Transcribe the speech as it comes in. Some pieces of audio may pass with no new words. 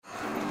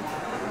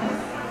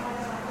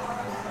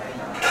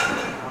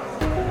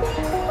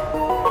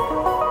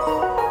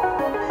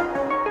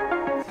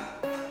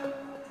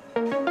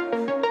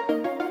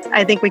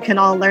I think we can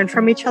all learn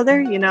from each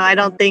other. I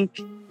don't think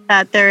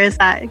that there is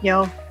that,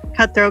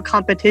 cutthroat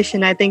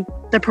competition. I think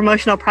the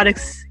promotional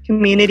products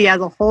community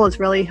as a whole is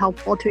really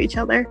helpful to each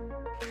other.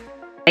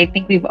 I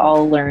think we've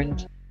all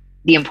learned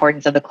the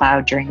importance of the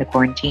cloud during the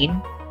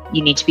quarantine.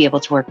 You need to be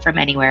able to work from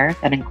anywhere.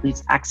 That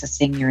includes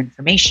accessing your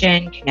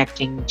information,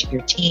 connecting to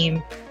your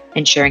team,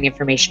 and sharing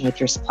information with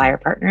your supplier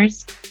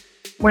partners.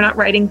 We're not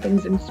writing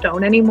things in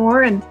stone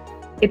anymore. And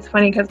it's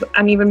funny because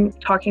I'm even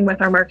talking with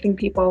our marketing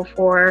people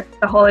for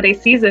the holiday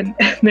season.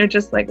 And they're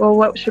just like, well,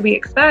 what should we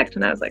expect?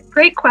 And I was like,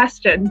 great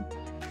question.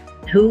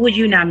 Who would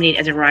you nominate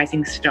as a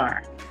rising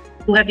star?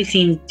 Who have you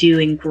seen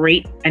doing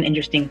great and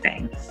interesting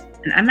things?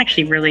 And I'm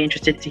actually really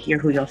interested to hear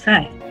who you'll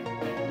say.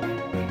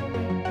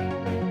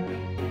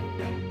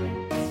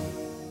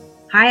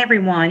 Hi,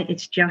 everyone.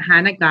 It's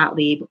Johanna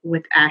Gottlieb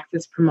with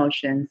Access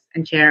Promotions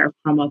and chair of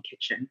Promo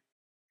Kitchen.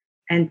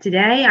 And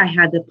today I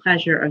had the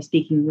pleasure of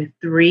speaking with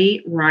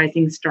 3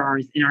 rising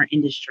stars in our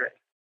industry,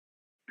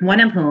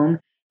 one of whom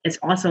is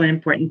also an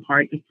important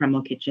part of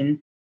Promo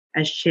Kitchen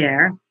as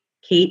chair,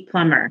 Kate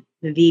Plummer,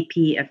 the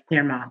VP of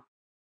Clermont.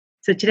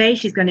 So today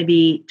she's going to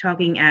be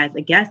talking as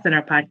a guest on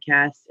our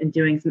podcast and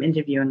doing some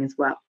interviewing as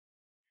well.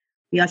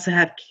 We also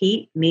have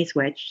Kate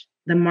Masewich,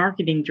 the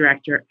marketing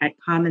director at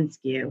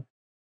commonsku,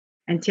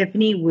 and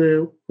Tiffany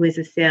Wu, who is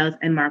a sales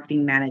and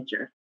marketing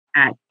manager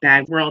at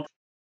Bagworld.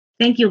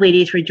 Thank you,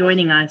 ladies, for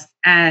joining us.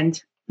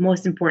 And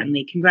most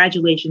importantly,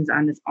 congratulations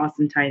on this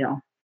awesome title.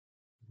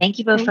 Thank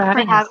you both for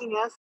having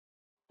us.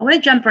 I want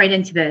to jump right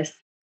into this.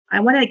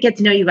 I want to get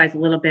to know you guys a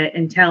little bit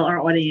and tell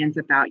our audience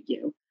about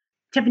you.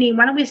 Tiffany,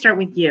 why don't we start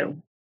with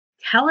you?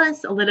 Tell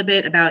us a little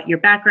bit about your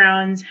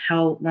backgrounds,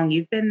 how long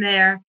you've been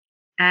there,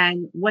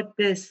 and what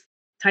this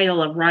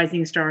title of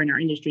Rising Star in our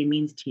industry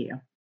means to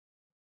you.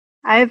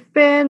 I've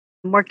been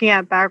working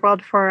at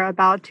Bagworld for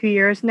about 2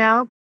 years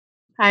now.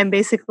 I'm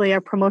basically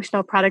a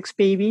promotional products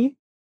baby.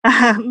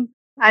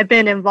 I've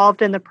been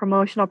involved in the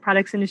promotional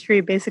products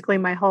industry basically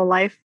my whole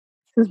life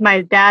since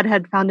my dad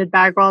had founded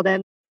Bagworld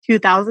in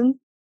 2000.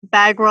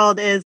 Bagworld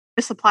is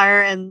a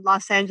supplier in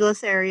Los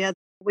Angeles area.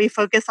 We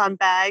focus on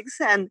bags,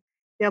 and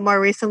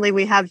more recently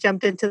we have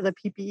jumped into the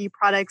PPE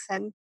products,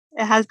 and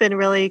it has been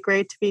really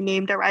great to be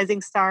named a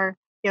rising star,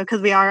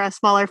 because we are a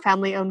smaller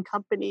family-owned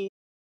company.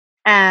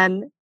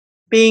 And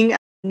being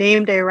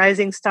named a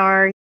rising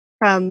star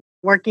from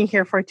working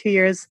here for 2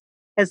 years,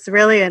 it's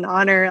really an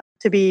honor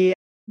to be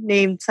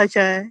named such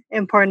an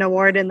important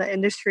award in the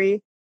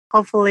industry.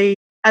 Hopefully,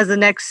 as the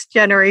next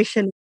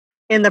generation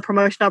in the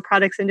promotional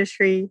products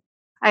industry,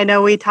 I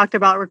know we talked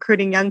about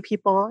recruiting young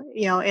people,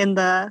 in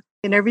the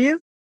interview,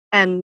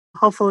 and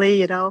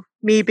hopefully,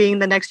 me being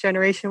the next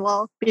generation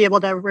will be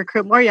able to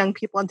recruit more young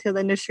people into the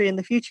industry in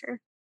the future.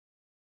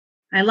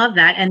 I love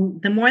that.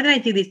 And the more that I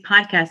do these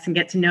podcasts and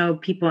get to know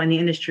people in the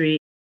industry,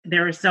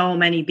 there are so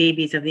many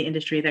babies of the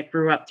industry that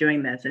grew up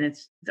doing this. And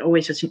it's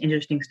always just an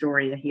interesting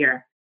story to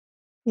hear.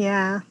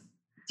 Yeah.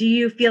 Do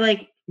you feel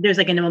like there's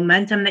like a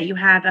momentum that you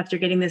have after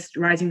getting this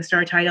Rising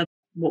Star title?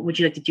 What would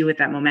you like to do with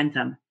that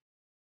momentum?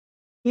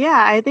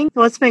 Yeah, I think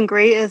what's been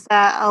great is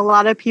that a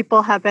lot of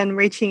people have been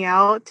reaching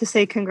out to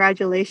say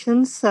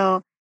congratulations.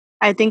 So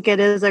I think it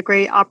is a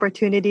great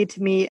opportunity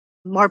to meet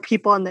more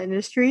people in the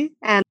industry.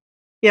 And,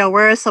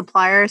 we're a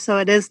supplier, so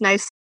it is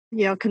nice,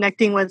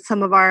 connecting with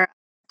some of our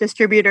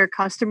distributor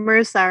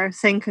customers that are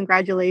saying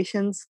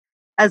congratulations,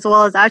 as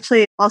well as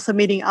actually also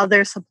meeting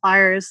other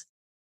suppliers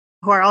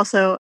who are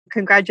also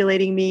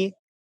congratulating me.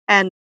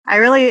 And I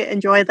really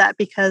enjoy that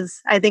because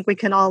I think we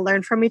can all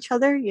learn from each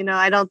other.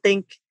 I don't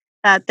think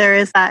that there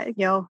is that,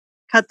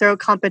 cutthroat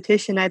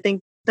competition. I think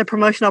the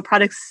promotional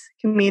products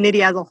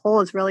community as a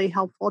whole is really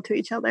helpful to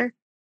each other.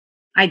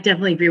 I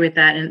definitely agree with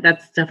that. And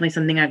that's definitely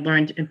something I've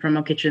learned in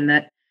Promo Kitchen,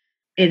 that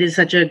it is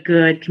such a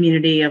good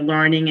community of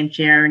learning and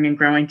sharing and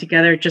growing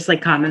together, just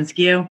like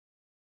commonsku.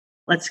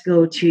 Let's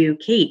go to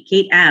Kate.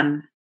 Kate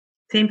M.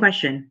 Same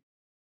question.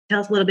 Tell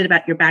us a little bit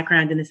about your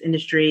background in this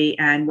industry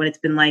and what it's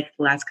been like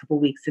the last couple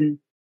of weeks in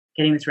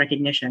getting this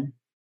recognition.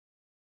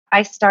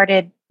 I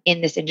started in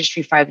this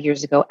industry 5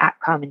 years ago at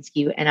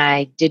commonsku, and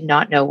I did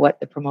not know what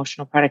the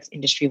promotional products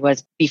industry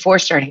was before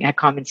starting at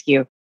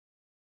commonsku.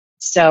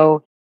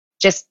 So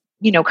just,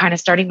 kind of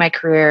starting my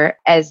career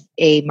as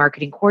a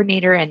marketing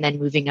coordinator and then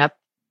moving up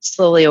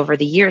slowly over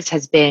the years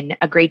has been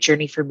a great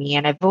journey for me.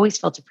 And I've always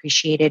felt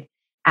appreciated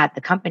at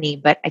the company.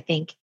 But I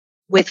think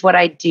with what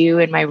I do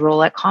in my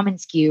role at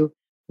commonsku,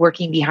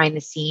 working behind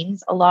the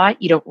scenes a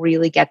lot, you don't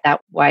really get that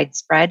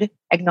widespread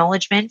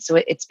acknowledgement. So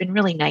it's been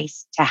really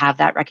nice to have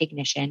that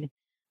recognition,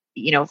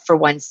 for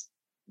once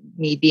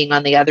me being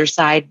on the other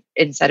side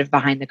instead of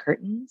behind the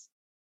curtains.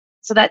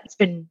 So it's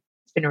been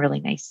a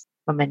really nice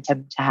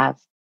momentum to have.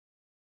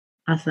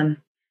 Awesome.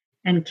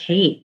 And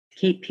Kate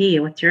P.,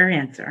 what's your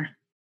answer?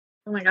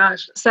 Oh my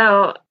gosh.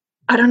 So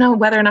I don't know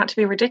whether or not to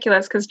be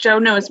ridiculous because Jo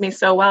knows me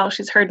so well.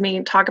 She's heard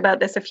me talk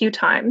about this a few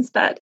times,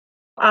 but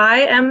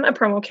I am a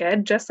promo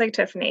kid, just like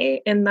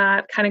Tiffany, in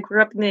that kind of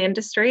grew up in the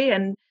industry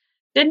and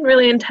didn't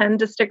really intend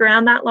to stick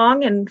around that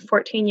long. And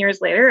 14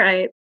 years later,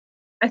 I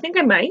think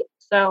I might.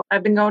 So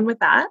I've been going with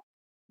that.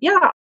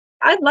 Yeah,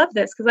 I love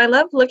this because I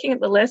love looking at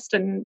the list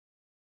and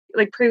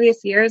like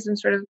previous years and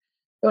sort of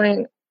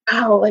going,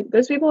 oh, like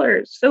those people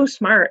are so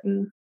smart.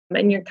 And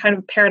you're kind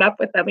of paired up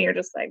with them and you're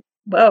just like,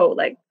 whoa,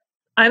 like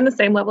I'm the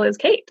same level as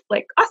Kate.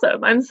 Like,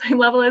 awesome. I'm the same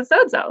level as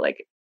so-and-so.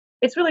 Like,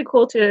 it's really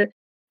cool to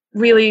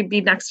really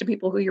be next to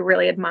people who you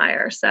really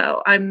admire.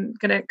 So I'm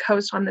going to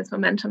coast on this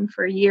momentum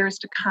for years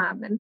to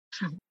come. And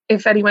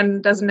if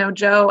anyone doesn't know,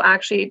 Jo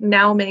actually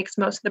now makes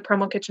most of the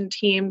Promo Kitchen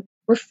team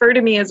refer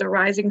to me as a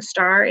rising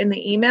star in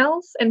the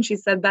emails. And she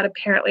said that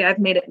apparently I've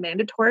made it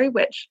mandatory,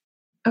 which,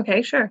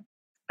 okay, sure.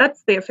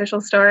 That's the official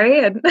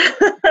story. And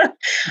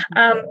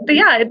but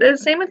yeah, the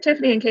same with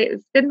Tiffany and Kate.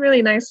 It's been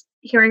really nice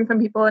hearing from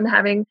people and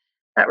having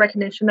that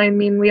recognition. I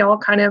mean, we all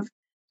kind of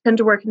tend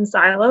to work in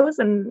silos,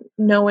 and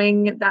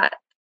knowing that,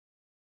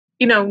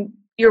 you know,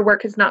 your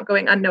work is not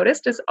going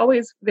unnoticed is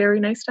always very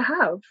nice to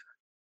have.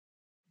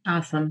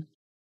 Awesome.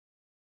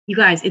 You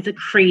guys, it's a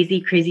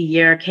crazy, crazy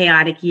year,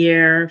 chaotic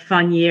year,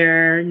 fun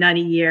year,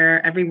 nutty year,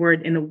 every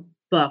word in the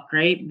book,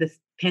 right? This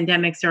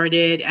pandemic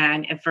started,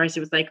 and at first it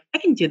was like, I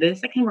can do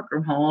this, I can work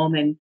from home.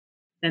 And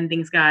then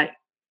things got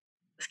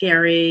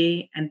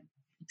scary, and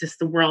just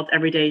the world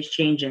every day is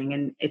changing.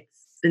 And it's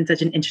been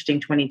such an interesting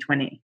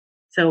 2020.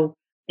 So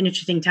an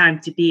interesting time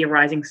to be a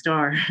rising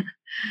star.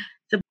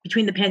 So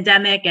between the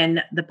pandemic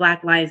and the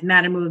Black Lives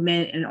Matter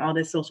movement and all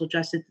this social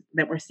justice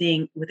that we're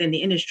seeing within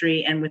the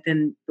industry and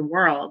within the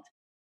world,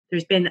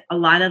 there's been a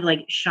lot of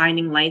like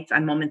shining lights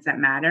on moments that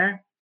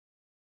matter.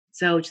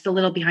 So just a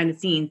little behind the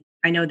scenes,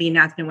 I know the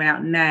announcement went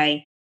out in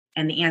May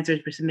and the answers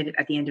were submitted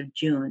at the end of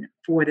June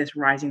for this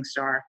rising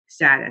star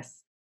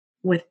status.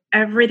 With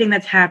everything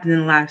that's happened in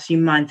the last few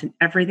months and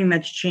everything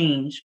that's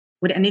changed,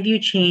 would any of you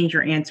change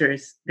your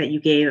answers that you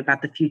gave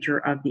about the future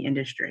of the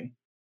industry?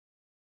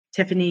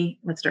 Tiffany,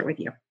 let's start with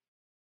you.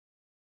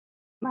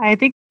 I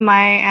think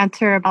my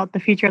answer about the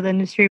future of the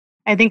industry,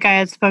 I think I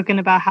had spoken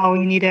about how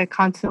we need to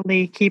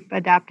constantly keep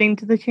adapting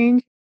to the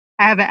change.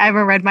 I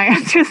haven't read my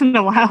answers in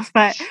a while,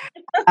 but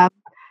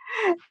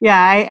yeah,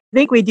 I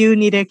think we do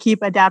need to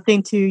keep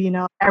adapting to, you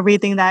know,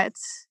 everything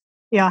that's,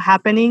 you know,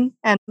 happening.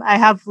 And I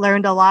have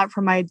learned a lot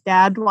from my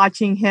dad,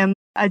 watching him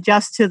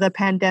adjust to the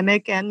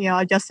pandemic and, you know,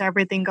 adjust to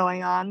everything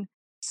going on.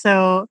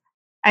 So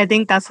I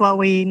think that's what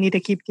we need to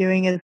keep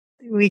doing, is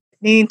we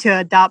need to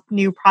adopt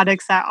new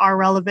products that are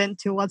relevant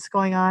to what's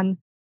going on.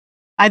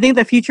 I think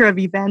the future of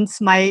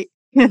events might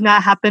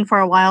not happen for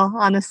a while,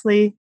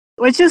 honestly,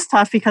 which is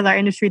tough because our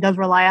industry does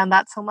rely on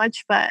that so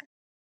much. But,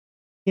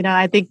 you know,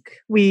 I think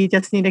we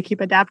just need to keep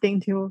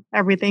adapting to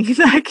everything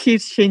that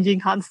keeps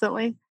changing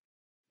constantly.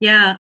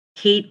 Yeah.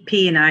 Kate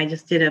P. and I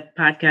just did a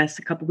podcast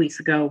a couple weeks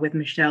ago with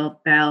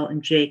Michelle Bell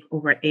and Jake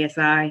over at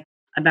ASI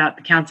about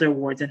the Counselor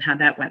Awards and how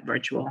that went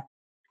virtual.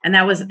 And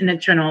that was an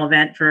internal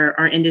event for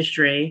our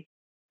industry.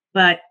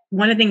 But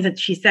one of the things that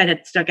she said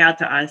that stuck out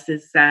to us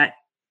is that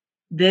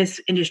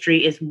this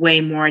industry is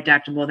way more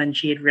adaptable than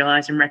she had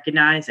realized and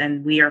recognized.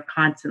 And we are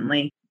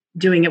constantly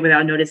doing it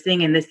without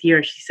noticing. And this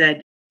year, she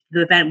said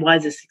the event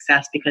was a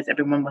success because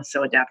everyone was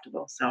so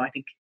adaptable. So I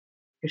think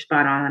you're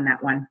spot on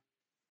that one.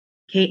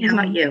 Kate, how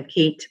about you?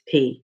 Kate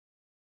P.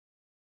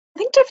 I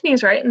think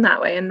Tiffany's right in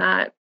that way, in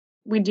that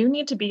we do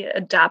need to be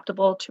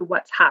adaptable to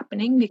what's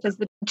happening because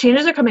the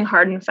changes are coming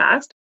hard and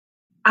fast.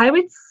 I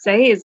would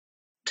say is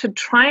to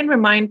try and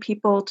remind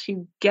people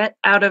to get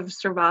out of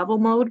survival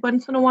mode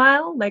once in a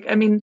while. Like, I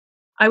mean,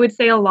 I would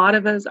say a lot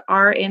of us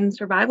are in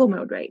survival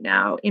mode right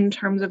now in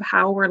terms of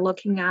how we're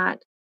looking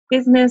at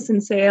business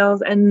and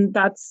sales. And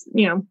that's,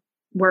 you know,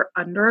 we're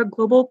under a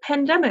global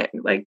pandemic.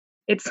 Like,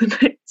 it's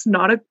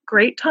not a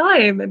great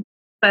time.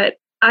 But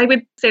I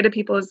would say to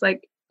people is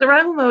like,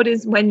 survival mode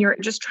is when you're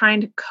just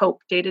trying to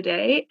cope day to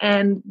day.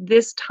 And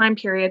this time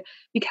period,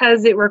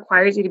 because it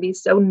requires you to be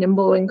so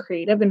nimble and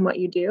creative in what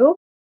you do,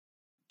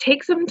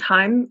 take some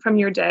time from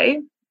your day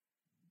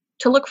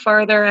to look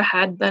farther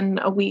ahead than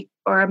a week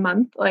or a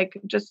month.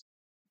 Like, just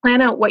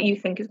plan out what you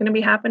think is going to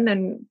be happening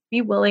and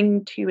be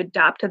willing to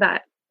adapt to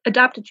that,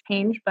 adapt to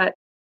change. But,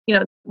 you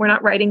know, we're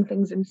not writing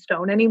things in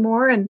stone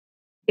anymore. And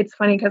it's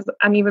funny because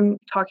I'm even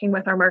talking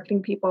with our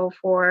marketing people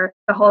for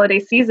the holiday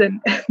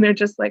season. And they're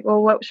just like,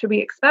 well, what should we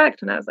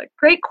expect? And I was like,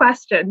 great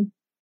question.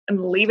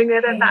 I'm leaving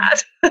it at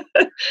that.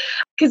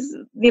 Because,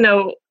 you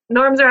know,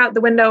 norms are out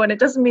the window, and it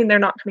doesn't mean they're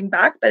not coming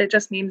back, but it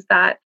just means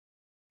that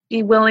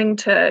be willing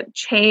to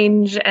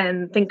change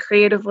and think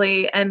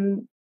creatively.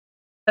 And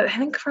I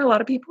think for a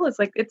lot of people, it's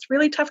like, it's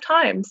really tough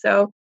time.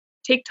 So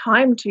take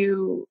time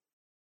to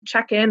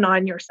check in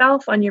on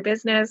yourself, on your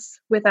business,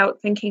 without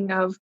thinking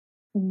of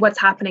what's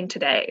happening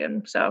today.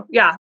 And so,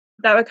 yeah,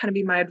 that would kind of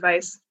be my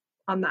advice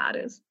on that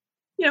is,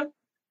 you know,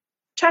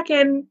 check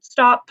in,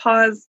 stop,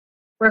 pause,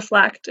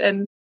 reflect.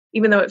 And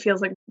even though it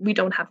feels like we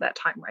don't have that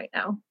time right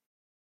now.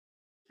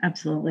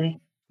 Absolutely.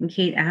 And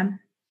Kate, Ab?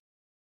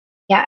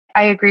 Yeah,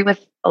 I agree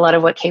with a lot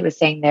of what Kate was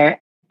saying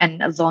there.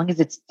 And as long as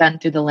it's done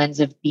through the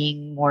lens of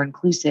being more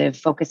inclusive,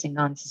 focusing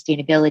on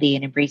sustainability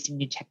and embracing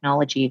new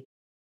technology.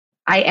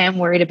 I am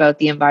worried about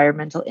the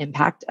environmental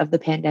impact of the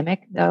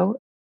pandemic, though,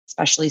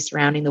 especially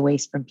surrounding the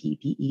waste from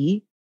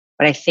PPE.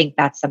 But I think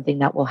that's something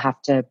that we'll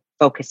have to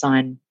focus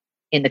on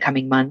in the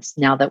coming months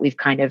now that we've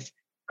kind of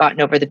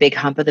gotten over the big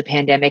hump of the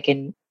pandemic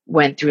and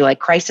went through like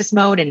crisis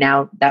mode. And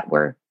now that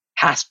we're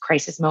past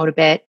crisis mode a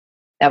bit,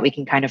 that we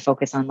can kind of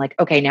focus on like,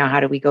 okay, now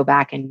how do we go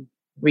back and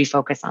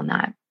refocus on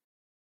that?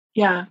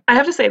 Yeah, I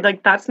have to say,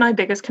 like, that's my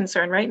biggest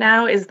concern right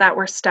now is that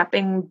we're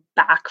stepping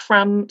back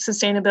from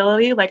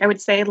sustainability. Like, I would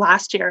say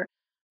last year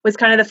was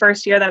kind of the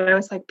first year that I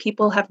was like,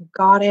 people have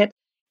got it.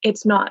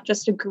 It's not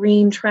just a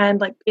green trend,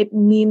 like, it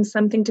means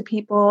something to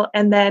people.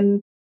 And then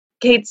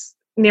Kate's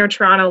near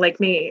Toronto, like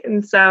me.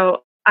 And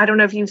so I don't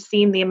know if you've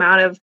seen the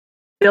amount of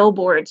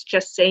billboards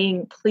just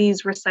saying,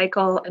 please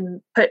recycle and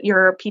put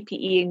your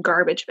PPE in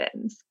garbage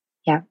bins.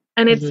 Yeah.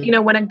 And it's,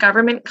 when a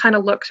government kind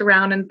of looks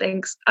around and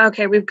thinks,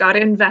 okay, we've got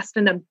to invest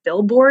in a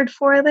billboard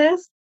for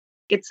this,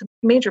 it's a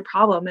major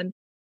problem. And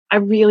I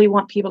really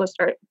want people to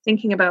start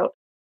thinking about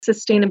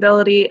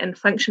sustainability and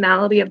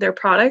functionality of their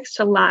products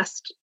to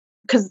last,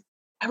 because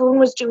everyone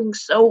was doing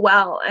so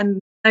well. And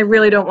I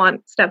really don't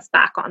want steps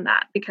back on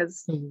that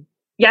because,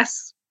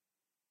 yes,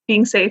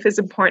 being safe is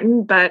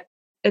important, but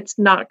it's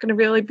not going to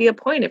really be a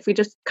point if we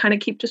just kind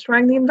of keep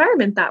destroying the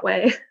environment that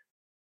way.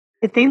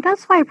 I think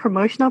that's why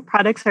promotional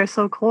products are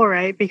so cool,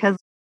 right? Because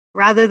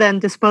rather than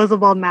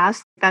disposable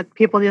masks that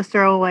people just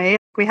throw away,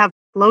 we have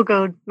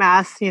logoed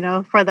masks,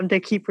 for them to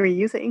keep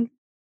reusing.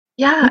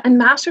 Yeah, and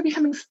masks are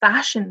becoming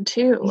fashion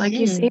too. Like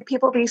you see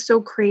people be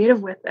so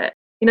creative with it.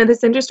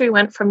 This industry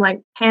went from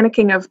like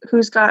panicking of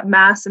who's got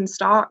masks in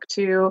stock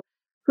to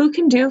who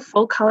can do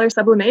full color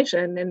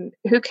sublimation and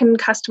who can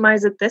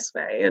customize it this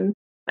way. And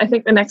I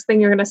think the next thing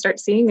you're going to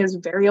start seeing is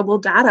variable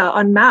data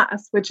on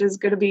masks, which is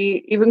going to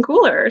be even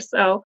cooler.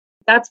 So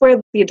that's where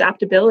the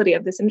adaptability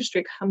of this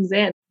industry comes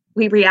in.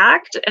 We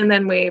react and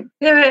then we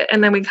pivot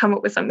and then we come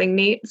up with something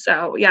neat.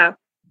 So yeah,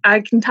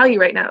 I can tell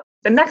you right now,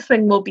 the next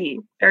thing will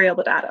be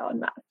variable data on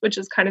masks, which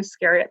is kind of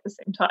scary at the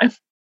same time.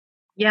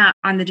 Yeah,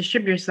 on the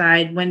distributor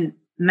side, when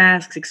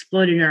masks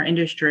exploded in our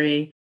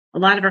industry, a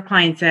lot of our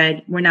clients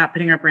said, we're not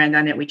putting our brand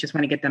on it. We just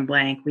want to get them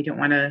blank. We don't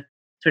want to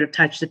sort of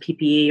touch the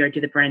PPE or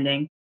do the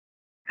branding.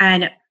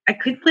 And I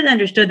completely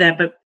understood that,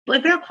 but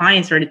like our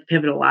clients started to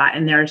pivot a lot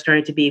and there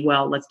started to be,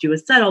 well, let's do a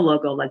subtle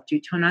logo. Let's do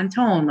tone on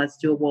tone. Let's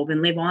do a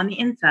woven label on the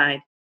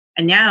inside.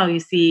 And now you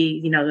see,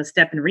 the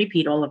step and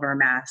repeat all of our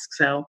masks.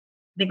 So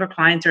I think our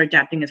clients are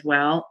adapting as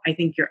well. I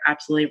think you're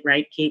absolutely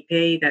right, Kate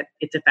Pay, that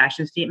it's a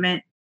fashion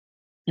statement.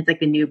 It's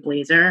like the new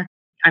blazer.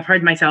 I've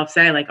heard myself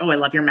say like, oh, I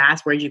love your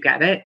mask. Where'd you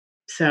get it?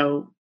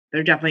 So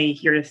they're definitely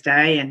here to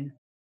stay. And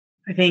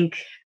I think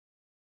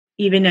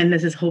even when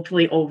this is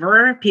hopefully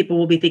over, people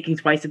will be thinking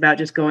twice about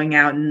just going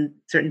out in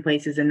certain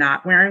places and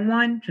not wearing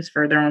one, just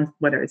for their own,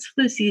 whether it's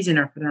flu season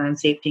or for their own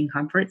safety and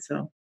comfort.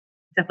 So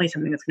definitely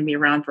something that's going to be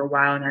around for a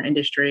while in our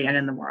industry and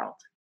in the world.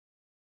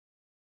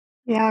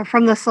 Yeah,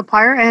 from the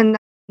supplier. And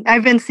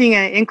I've been seeing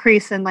an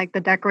increase in like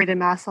the decorated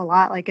masks a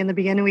lot. Like in the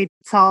beginning, we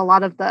saw a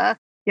lot of the,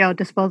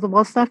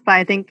 disposable stuff, but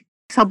I think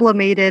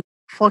sublimated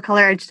full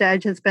color edge to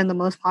edge has been the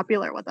most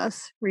popular with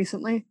us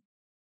recently.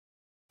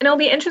 And it'll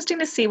be interesting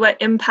to see what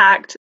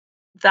impact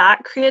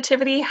that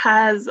creativity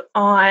has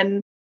on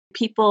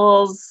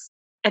people's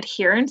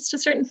adherence to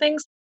certain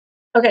things.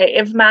 Okay,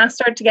 if masks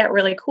start to get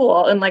really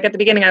cool, and like at the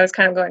beginning, I was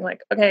kind of going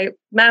like, okay,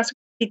 masks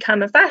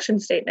become a fashion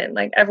statement.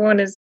 Like everyone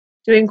is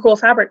doing cool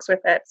fabrics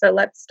with it. So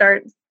let's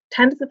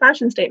tend to the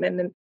fashion statement.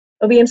 And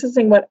it'll be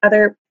interesting what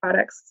other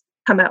products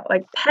come out,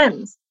 like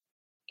pens.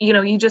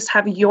 You just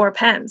have your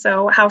pen.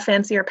 So how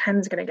fancy are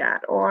pens going to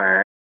get?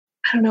 Or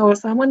I don't know,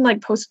 someone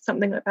like posted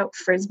something about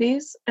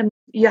Frisbees and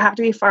you have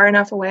to be far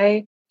enough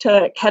away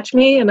to catch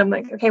me. And I'm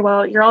like, okay,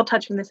 well, you're all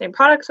touching the same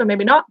product, so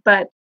maybe not,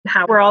 but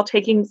how we're all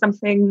taking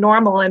something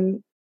normal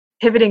and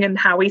pivoting in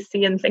how we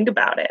see and think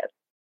about it.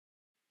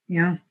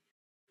 Yeah,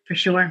 for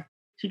sure.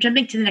 So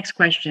jumping to the next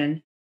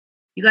question,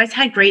 you guys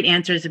had great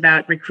answers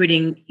about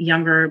recruiting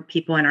younger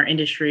people in our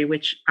industry,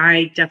 which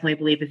I definitely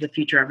believe is the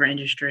future of our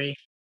industry.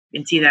 You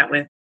can see that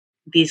with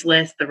these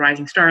lists, the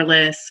Rising Star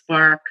list,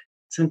 Spark,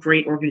 some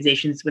great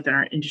organizations within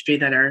our industry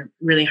that are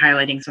really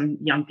highlighting some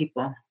young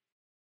people.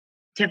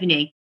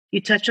 Tiffany, you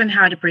touched on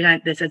how to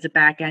present this as a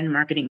back-end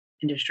marketing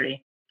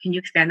industry. Can you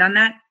expand on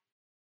that?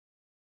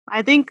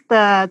 I think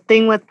the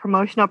thing with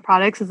promotional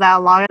products is that a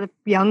lot of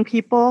young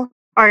people,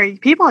 or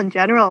people in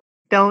general,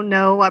 don't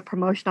know what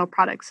promotional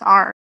products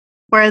are.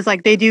 Whereas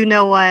like they do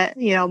know what,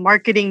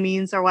 marketing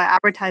means or what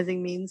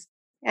advertising means.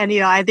 And,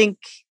 I think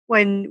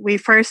when we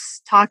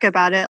first talk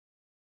about it,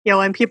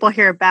 when people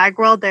hear Bag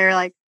World, they're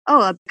like,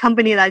 oh, a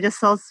company that just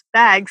sells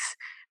bags.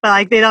 But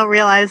like they don't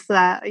realize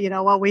that,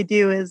 what we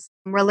do is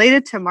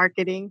related to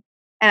marketing.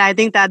 And I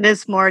think that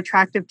is more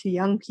attractive to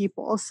young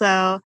people.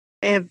 So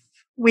if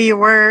we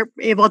were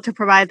able to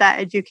provide that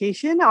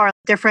education or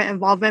different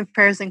involvement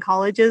fairs in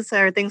colleges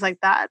or things like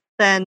that,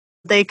 then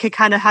they could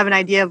kind of have an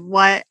idea of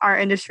what our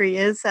industry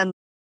is. And,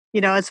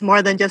 it's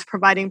more than just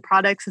providing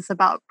products. It's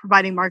about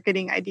providing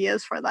marketing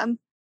ideas for them.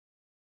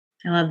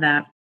 I love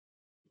that.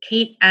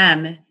 Kate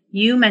M.,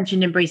 you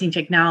mentioned embracing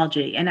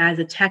technology. And as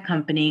a tech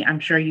company, I'm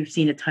sure you've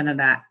seen a ton of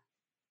that.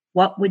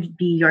 What would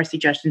be your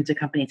suggestions to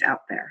companies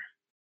out there?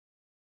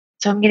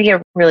 So I'm going to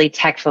get really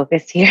tech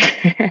focused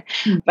here,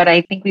 but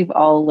I think we've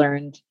all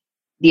learned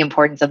the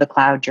importance of the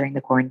cloud during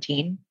the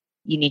quarantine.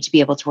 You need to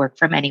be able to work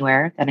from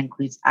anywhere. That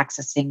includes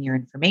accessing your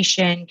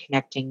information,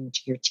 connecting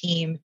to your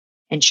team,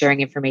 and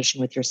sharing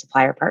information with your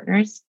supplier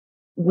partners.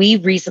 We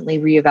recently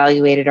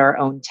reevaluated our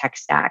own tech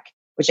stack,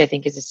 which I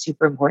think is a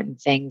super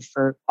important thing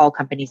for all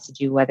companies to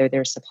do, whether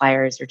they're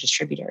suppliers or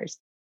distributors.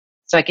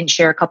 So I can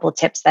share a couple of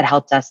tips that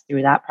helped us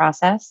through that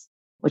process,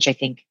 which I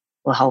think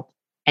will help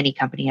any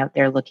company out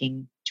there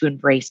looking to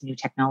embrace new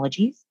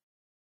technologies.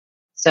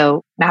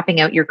 So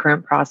mapping out your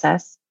current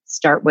process,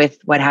 start with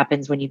what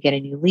happens when you get a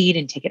new lead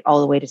and take it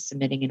all the way to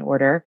submitting an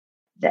order.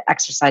 The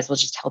exercise will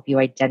just help you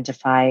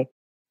identify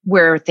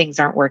where things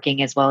aren't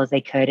working as well as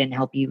they could and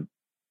help you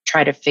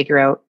try to figure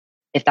out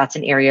if that's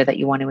an area that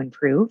you want to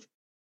improve.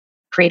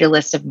 Create a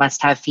list of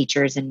must-have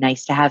features and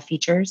nice-to-have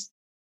features,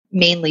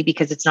 mainly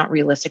because it's not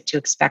realistic to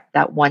expect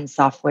that one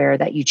software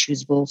that you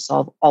choose will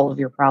solve all of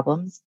your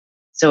problems.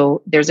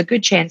 So there's a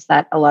good chance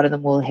that a lot of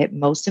them will hit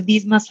most of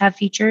these must-have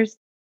features.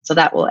 So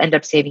that will end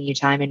up saving you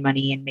time and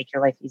money and make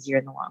your life easier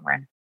in the long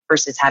run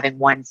versus having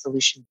one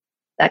solution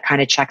that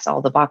kind of checks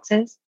all the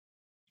boxes.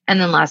 And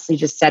then lastly,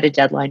 just set a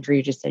deadline for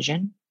your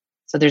decision.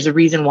 So there's a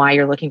reason why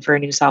you're looking for a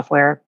new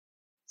software.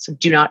 So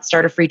do not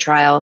start a free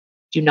trial.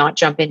 Do not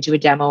jump into a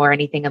demo or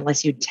anything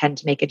unless you tend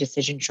to make a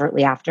decision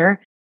shortly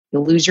after.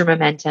 You'll lose your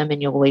momentum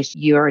and you'll waste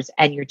yours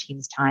and your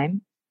team's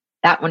time.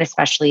 That one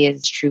especially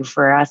is true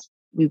for us.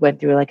 We went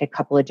through like a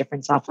couple of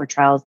different software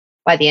trials.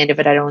 By the end of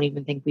it, I don't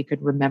even think we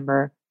could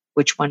remember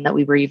which one that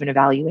we were even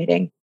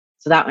evaluating.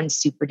 So that one's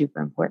super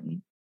duper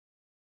important.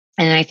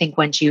 And I think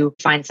once you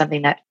find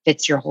something that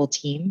fits your whole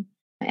team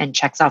and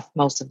checks off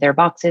most of their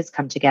boxes,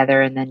 come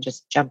together and then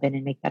just jump in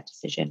and make that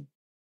decision.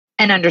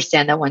 And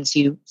understand that once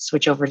you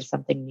switch over to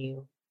something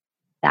new,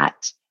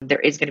 that there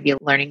is going to be a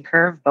learning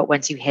curve. But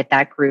once you hit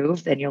that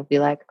groove, then you'll be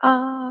like,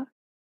 and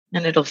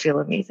it'll feel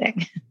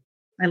amazing.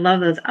 I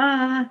love those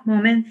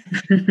moments.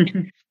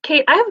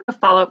 Kate, I have a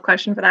follow-up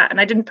question for that, and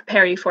I didn't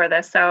prepare you for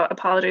this, so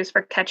apologies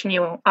for catching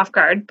you off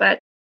guard. But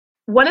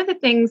one of the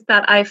things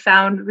that I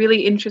found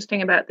really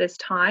interesting about this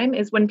time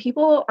is when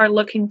people are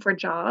looking for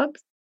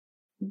jobs,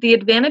 the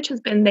advantage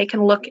has been they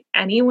can look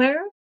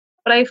anywhere.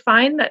 But I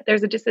find that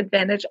there's a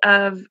disadvantage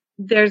of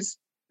there's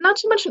not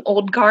so much an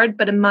old guard,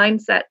 but a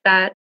mindset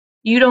that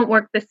you don't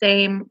work the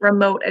same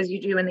remote as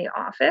you do in the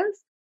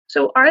office.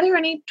 So are there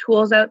any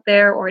tools out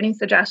there or any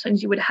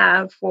suggestions you would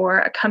have for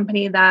a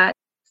company that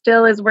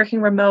still is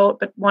working remote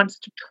but wants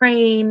to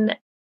train,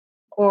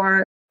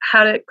 or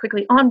how to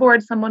quickly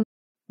onboard someone?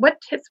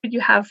 What tips would you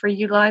have for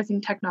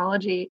utilizing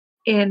technology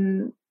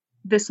in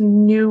this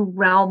new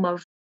realm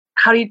of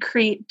how do you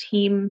create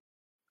team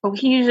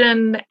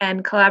cohesion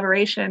and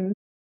collaboration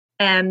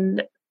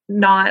and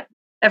not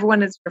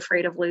everyone is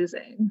afraid of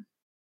losing?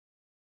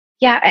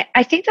 Yeah,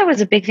 I think that was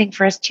a big thing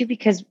for us too,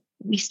 because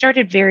we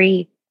started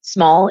very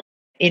small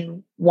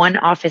in one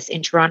office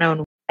in Toronto,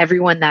 and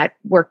everyone that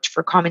worked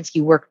for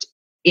commonsku worked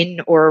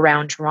in or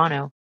around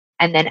Toronto.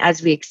 And then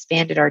as we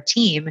expanded our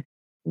team,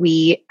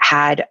 we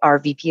had our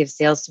VP of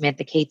Sales,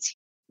 Samantha Cates,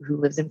 who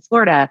lives in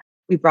Florida.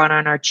 We brought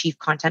on our Chief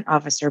Content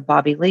Officer,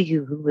 Bobby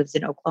Lehu, who lives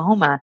in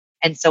Oklahoma,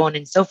 and so on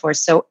and so forth.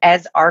 So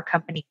as our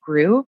company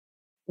grew,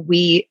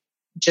 we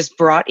just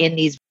brought in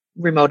these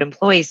remote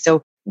employees.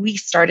 So we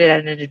started at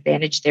an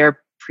advantage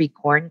there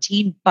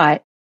pre-quarantine,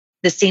 but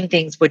the same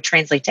things would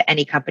translate to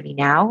any company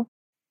now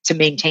to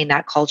maintain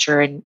that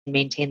culture and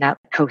maintain that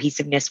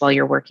cohesiveness while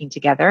you're working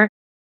together.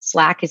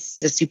 Slack is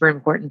a super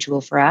important tool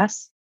for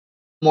us,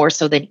 more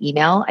so than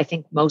email. I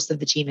think most of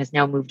the team has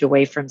now moved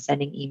away from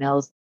sending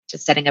emails to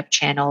setting up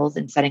channels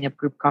and setting up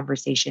group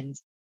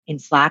conversations in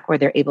Slack where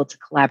they're able to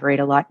collaborate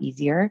a lot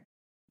easier.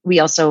 We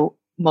also,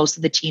 most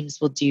of the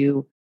teams will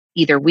do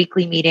either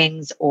weekly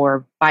meetings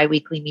or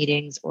bi-weekly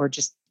meetings or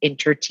just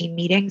inter-team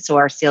meetings. So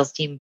our sales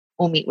team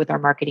will meet with our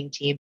marketing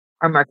team.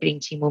 Our marketing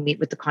team will meet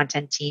with the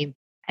content team.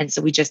 And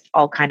so we just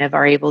all kind of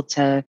are able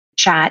to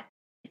chat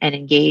and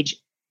engage.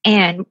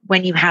 And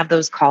when you have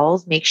those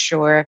calls, make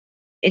sure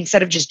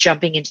instead of just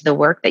jumping into the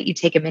work that you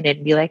take a minute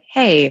and be like,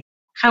 hey,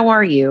 how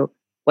are you?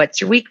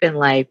 What's your week been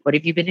like? What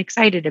have you been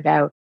excited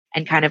about?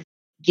 And kind of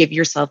give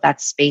yourself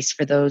that space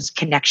for those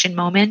connection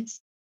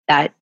moments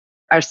that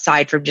are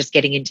aside from just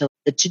getting into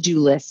the to-do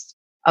list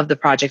of the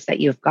projects that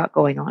you've got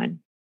going on.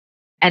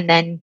 And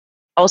then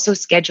also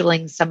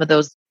scheduling some of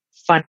those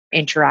fun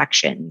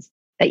interactions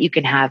that you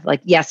can have.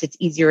 Like, yes, it's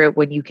easier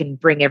when you can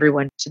bring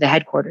everyone to the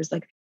headquarters.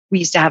 Like we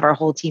used to have our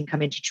whole team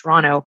come into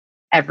Toronto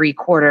every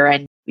quarter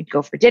and we'd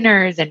go for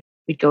dinners and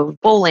we'd go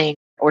bowling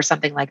or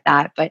something like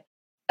that. But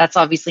that's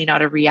obviously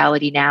not a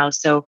reality now.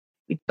 So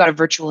we've got a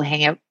virtual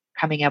hangout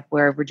coming up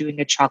where we're doing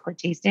a chocolate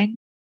tasting.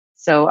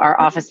 So our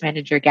office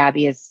manager,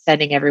 Gabby, is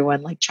sending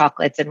everyone like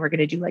chocolates and we're going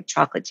to do like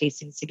chocolate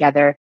tastings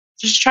together.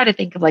 So just try to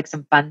think of like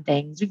some fun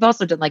things. We've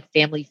also done like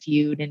Family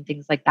Feud and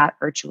things like that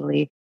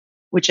virtually,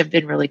 which have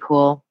been really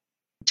cool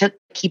to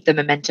keep the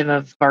momentum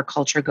of our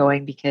culture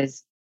going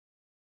because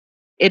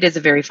it is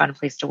a very fun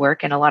place to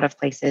work. And a lot of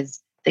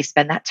places, they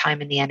spend that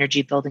time and the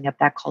energy building up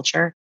that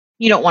culture.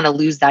 you don't want to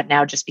lose that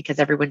now just because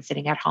everyone's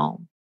sitting at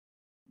home.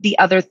 The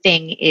other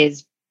thing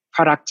is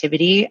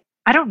productivity.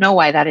 I don't know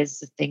why that is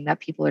the thing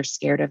that people are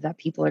scared of, that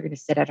people are going to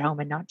sit at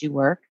home and not do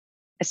work,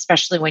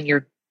 especially when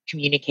you're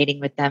communicating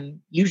with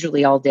them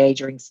usually all day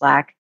during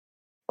Slack,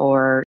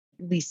 or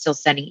at least still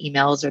sending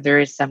emails, or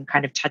there is some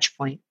kind of touch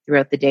point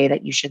throughout the day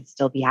that you should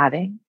still be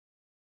having.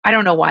 I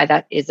don't know why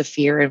that is a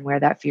fear and where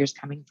that fear is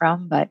coming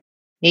from, but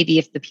maybe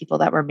if the people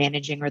that were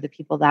managing or the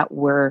people that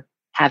were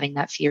having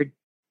that fear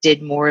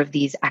did more of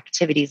these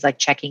activities like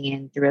checking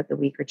in throughout the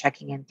week or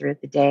checking in throughout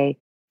the day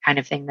kind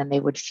of thing, then they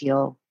would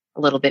feel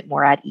a little bit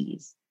more at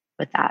ease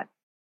with that.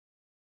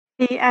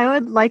 Hey, I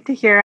would like to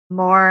hear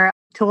more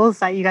tools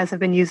that you guys have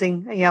been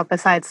using,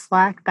 besides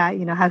Slack that,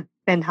 have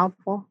been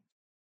helpful.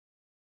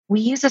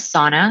 We use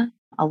Asana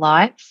a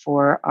lot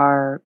for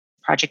our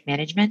project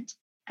management,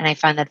 and I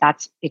find that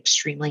that's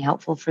extremely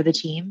helpful for the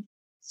team.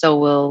 So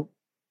we'll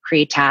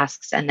create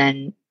tasks, and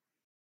then,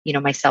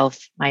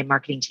 myself, my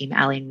marketing team,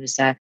 Ali and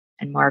Musa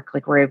and Mark,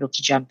 like we're able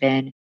to jump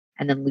in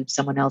and then loop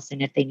someone else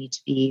in if they need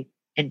to be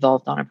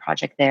involved on a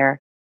project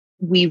there.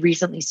 We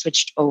recently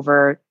switched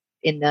over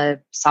in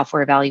the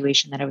software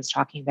evaluation that I was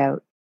talking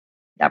about.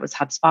 That was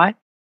HubSpot.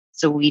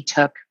 So we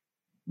took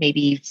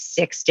maybe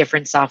 6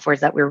 different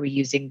softwares that we were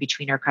using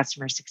between our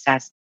customer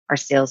success, our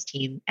sales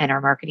team, and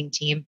our marketing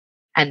team,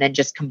 and then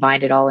just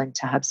combined it all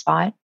into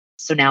HubSpot.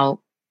 So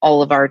now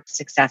all of our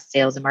success,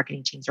 sales, and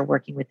marketing teams are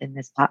working within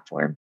this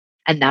platform.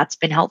 And that's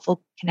been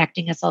helpful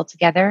connecting us all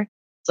together.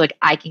 So like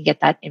I can get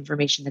that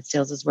information that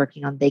sales is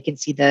working on. They can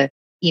see the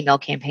email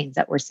campaigns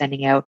that we're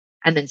sending out.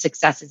 And then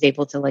success is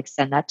able to like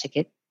send that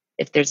ticket.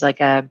 If there's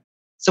like a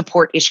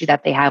support issue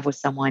that they have with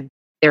someone,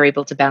 they're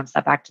able to bounce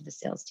that back to the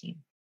sales team.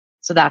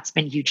 So that's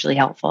been hugely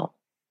helpful.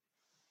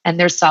 And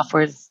there's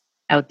softwares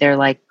out there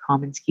like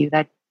commonsku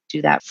that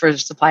do that for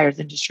suppliers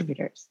and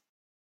distributors.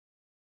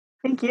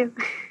 Thank you.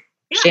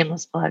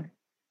 Shameless plug.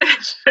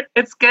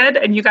 It's good,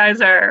 and you guys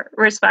are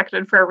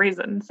respected for a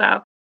reason.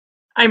 So,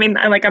 I mean,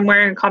 I'm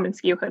wearing a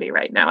commonsku hoodie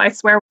right now. I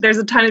swear there's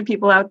a ton of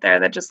people out there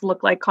that just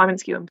look like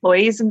commonsku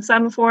employees in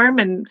some form,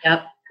 and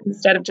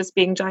instead of just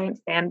being giant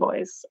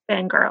fanboys,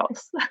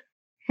 fangirls.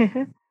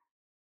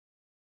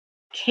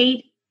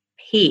 Kate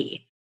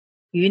P.,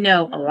 you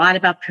know a lot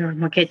about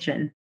Promo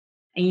Kitchen,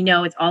 and you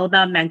know it's all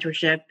about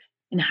mentorship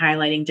and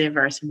highlighting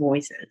diverse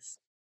voices.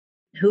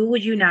 Who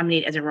would you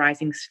nominate as a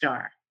rising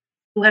star?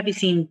 Who have you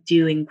seen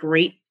doing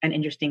great and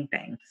interesting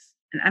things?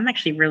 And I'm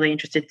actually really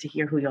interested to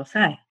hear who you'll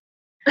say.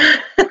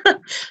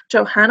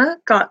 Johanna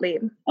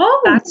Gottlieb.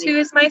 Oh, that's who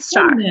is my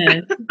star.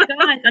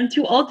 God, I'm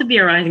too old to be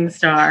a rising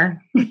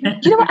star.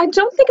 I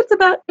don't think it's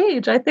about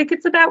age. I think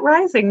it's about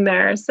rising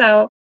there.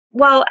 So,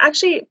 well,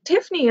 actually,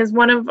 Tiffany is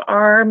one of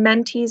our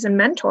mentees and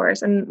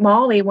mentors, and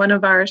Molly, one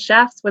of our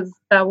chefs, was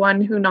the one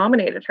who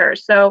nominated her.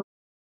 So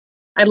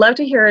I'd love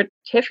to hear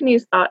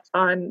Tiffany's thoughts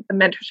on the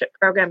mentorship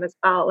program as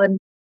well, and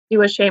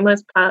do a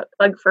shameless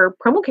plug for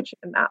Promo Kitchen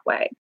in that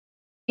way.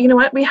 You know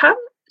what? We have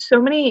so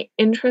many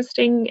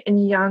interesting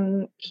and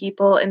young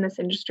people in this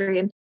industry.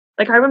 And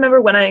I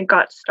remember when I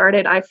got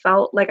started, I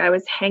felt like I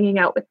was hanging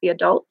out with the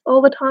adults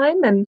all the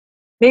time. And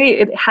maybe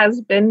it has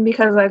been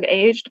because I've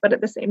aged, but at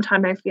the same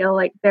time, I feel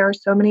like there are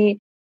so many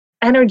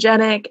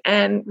energetic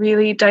and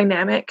really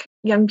dynamic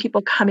young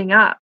people coming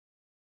up.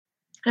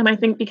 And I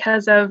think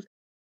because of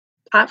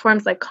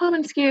platforms like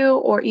commonsku,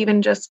 or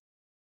even just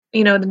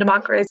the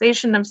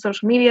democratization of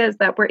social media, is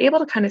that we're able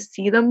to kind of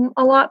see them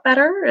a lot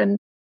better. And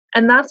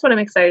that's what I'm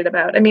excited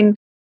about. I mean,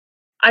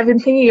 I've been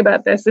thinking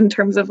about this in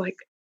terms of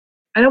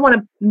I don't want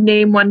to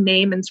name one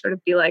name and sort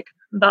of be like,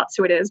 that's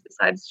who it is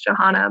besides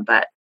Johanna,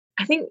 but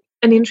I think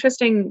an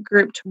interesting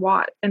group to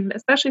watch, and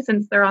especially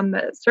since they're on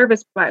the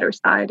service provider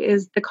side,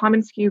 is the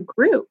commonsku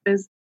group.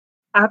 Is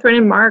Catherine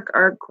and Mark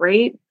are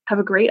great, have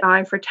a great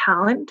eye for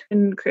talent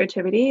and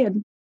creativity.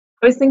 And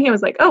I was thinking, I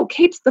was like, oh,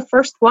 Kate's the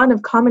first one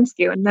of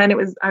commonsku. And then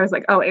I was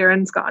like, oh,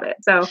 Aaron's got it.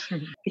 So I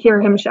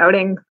hear him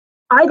shouting,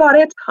 I got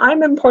it.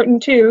 I'm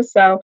important too.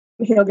 So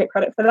he'll get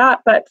credit for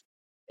that. But,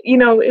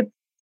 it's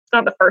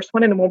not the first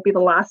one and it won't be the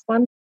last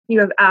one. You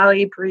have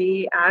Ali,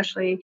 Bree,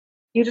 Ashley.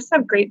 You just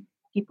have great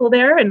people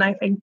there. And I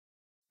think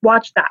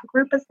watch that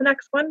group as the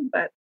next one.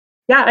 But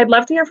yeah, I'd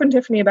love to hear from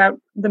Tiffany about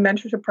the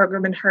mentorship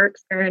program and her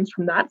experience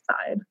from that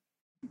side.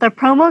 The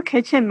Promo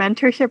Kitchen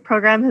mentorship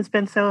program has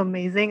been so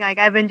amazing.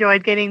 I've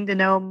enjoyed getting to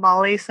know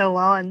Molly so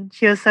well, and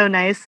she was so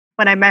nice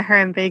when I met her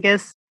in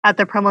Vegas at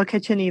the Promo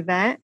Kitchen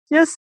event.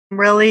 Just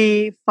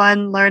really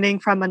fun learning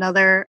from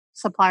another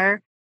supplier.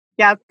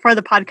 Yeah, for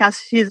the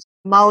podcast, she's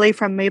Molly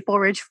from Maple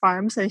Ridge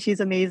Farms, and she's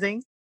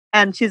amazing.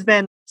 And she's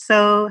been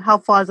so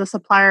helpful as a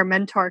supplier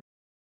mentor.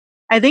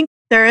 I think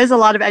there is a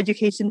lot of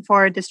education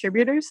for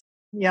distributors,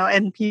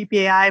 in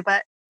PPAI,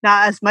 but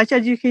not as much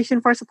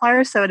education for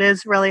suppliers. So it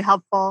is really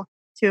helpful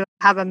to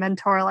have a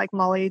mentor like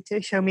Molly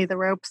to show me the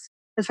ropes,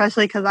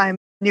 especially because I'm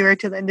newer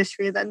to the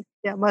industry than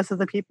most of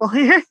the people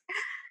here.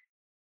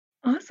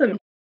 Awesome.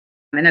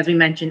 And as we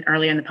mentioned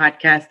earlier in the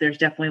podcast, there's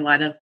definitely a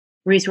lot of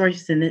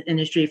resources in the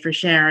industry for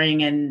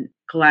sharing and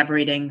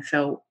collaborating.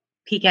 So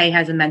PK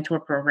has a mentor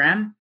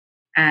program.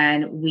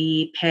 and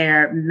we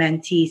pair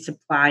mentee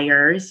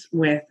suppliers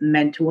with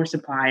mentor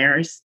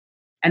suppliers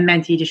and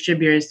mentee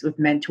distributors with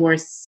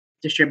mentors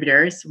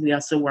distributors. We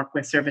also work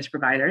with service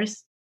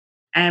providers,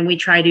 and we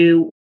try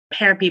to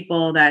pair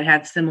people that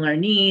have similar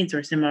needs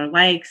or similar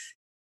likes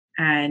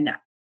and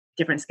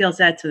different skill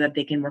sets so that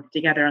they can work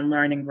together and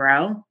learn and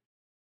grow.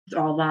 It's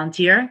all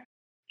volunteer.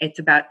 It's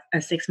about a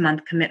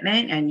 6-month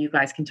commitment, and you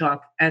guys can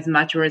talk as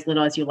much or as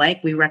little as you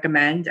like. We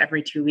recommend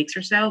every 2 weeks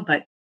or so,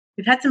 but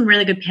we've had some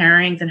really good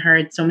pairings and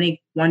heard so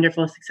many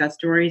wonderful success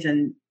stories,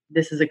 and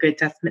this is a good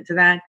testament to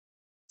that.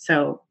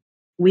 So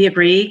we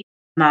agree.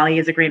 Molly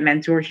is a great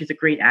mentor. She's a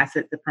great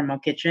asset to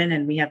Promo Kitchen,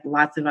 and we have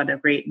lots of other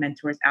great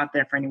mentors out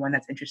there for anyone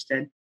that's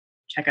interested.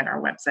 Check out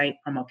our website,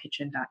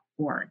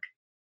 promokitchen.org.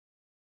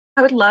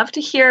 I would love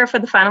to hear for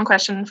the final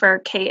question for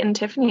Kate and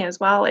Tiffany as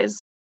well is,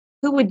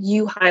 who would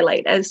you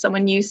highlight as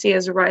someone you see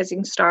as a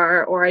rising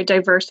star or a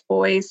diverse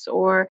voice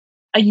or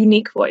a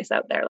unique voice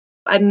out there?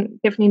 And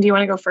Tiffany, do you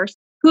want to go first?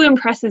 Who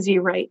impresses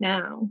you right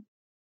now?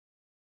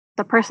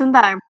 The person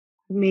that impresses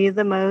me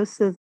the most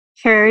is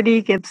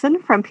Charity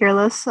Gibson from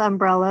Peerless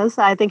Umbrellas.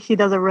 I think she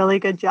does a really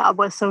good job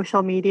with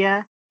social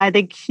media. I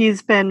think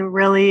she's been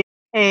really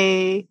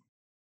a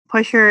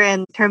pusher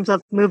in terms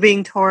of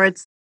moving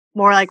towards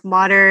more like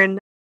modern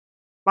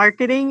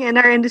marketing in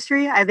our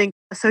industry. I think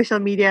social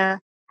media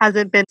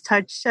hasn't been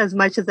touched as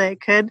much as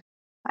it could.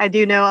 I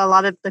do know a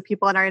lot of the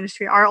people in our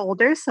industry are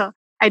older, so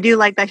I do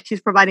like that she's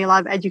providing a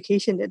lot of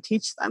education to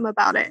teach them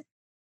about it.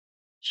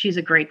 She's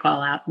a great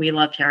call out. We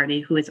love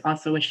Charity, who is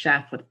also a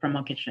chef with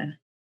Promo Kitchen.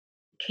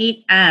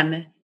 Kate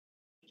M.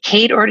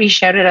 Kate already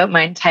shouted out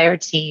my entire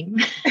team.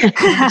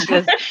 She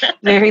was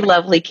very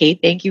lovely, Kate.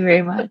 Thank you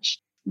very much.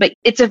 But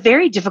it's a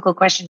very difficult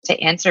question to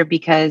answer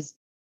because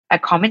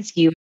at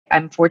commonsku,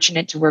 I'm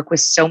fortunate to work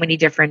with so many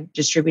different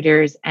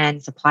distributors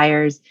and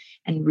suppliers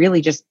and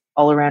really just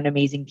all around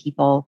amazing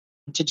people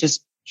to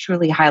just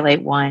truly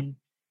highlight one.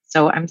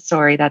 So I'm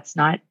sorry, that's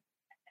not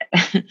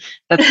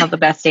the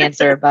best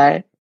answer,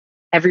 but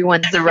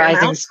everyone's a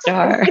rising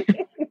star.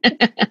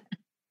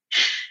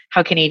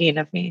 How Canadian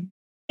of me.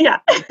 Yeah.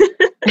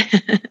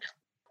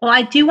 Well,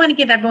 I do want to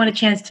give everyone a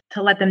chance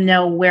to let them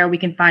know where we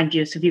can find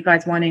you. So if you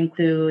guys want to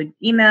include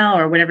email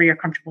or whatever you're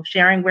comfortable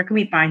sharing, where can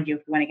we find you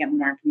if you want to get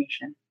more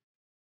information?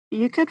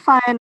 You could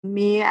find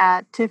me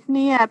at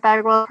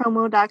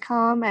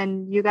tiffany@bagworldpromo.com,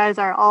 and you guys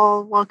are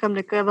all welcome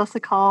to give us a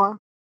call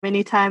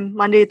anytime,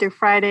 Monday through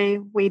Friday.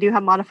 We do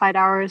have modified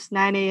hours,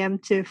 9 a.m.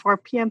 to 4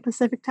 p.m.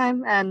 Pacific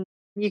time, and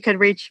you could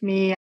reach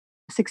me at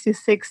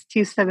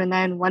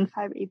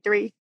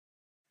 626-279-1583.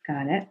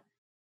 Got it.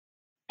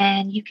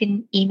 And you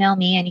can email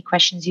me any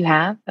questions you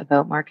have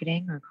about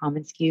marketing or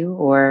commonsku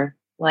or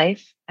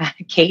life,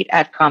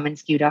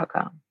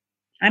 kate@commonsku.com.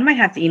 I might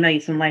have to email you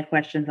some life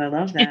questions. I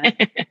love that.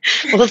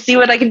 We'll see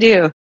what I can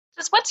do.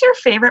 Just what's your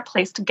favorite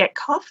place to get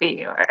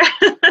coffee? Or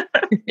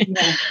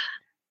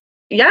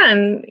Yeah,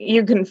 and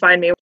you can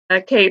find me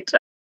at Kate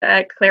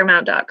at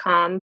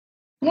claremont.com.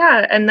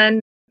 Yeah, and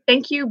then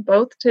thank you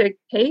both to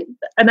Kate,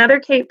 another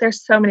Kate.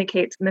 There's so many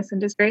Kates in this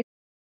industry.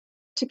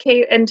 To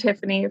Kate and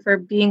Tiffany for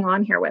being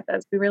on here with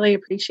us. We really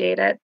appreciate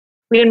it.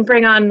 We didn't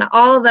bring on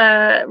all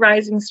the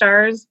rising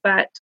stars,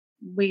 but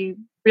we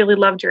really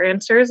loved your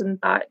answers and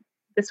thought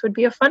this would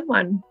be a fun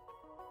one.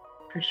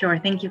 For sure.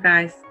 Thank you,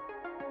 guys.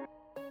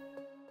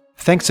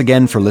 Thanks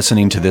again for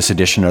listening to this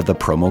edition of the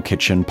Promo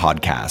Kitchen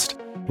podcast.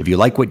 If you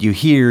like what you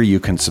hear,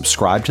 you can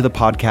subscribe to the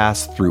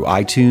podcast through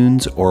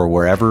iTunes or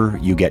wherever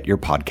you get your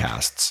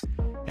podcasts.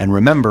 And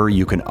remember,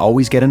 you can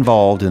always get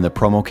involved in the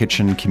Promo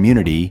Kitchen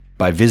community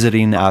by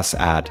visiting us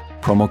at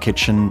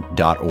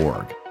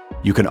promokitchen.org.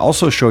 You can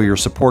also show your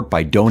support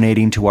by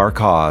donating to our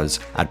cause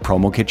at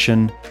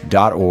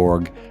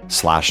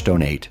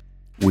promokitchen.org/donate.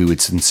 We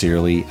would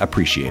sincerely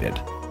appreciate it.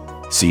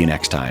 See you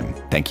next time.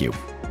 Thank you.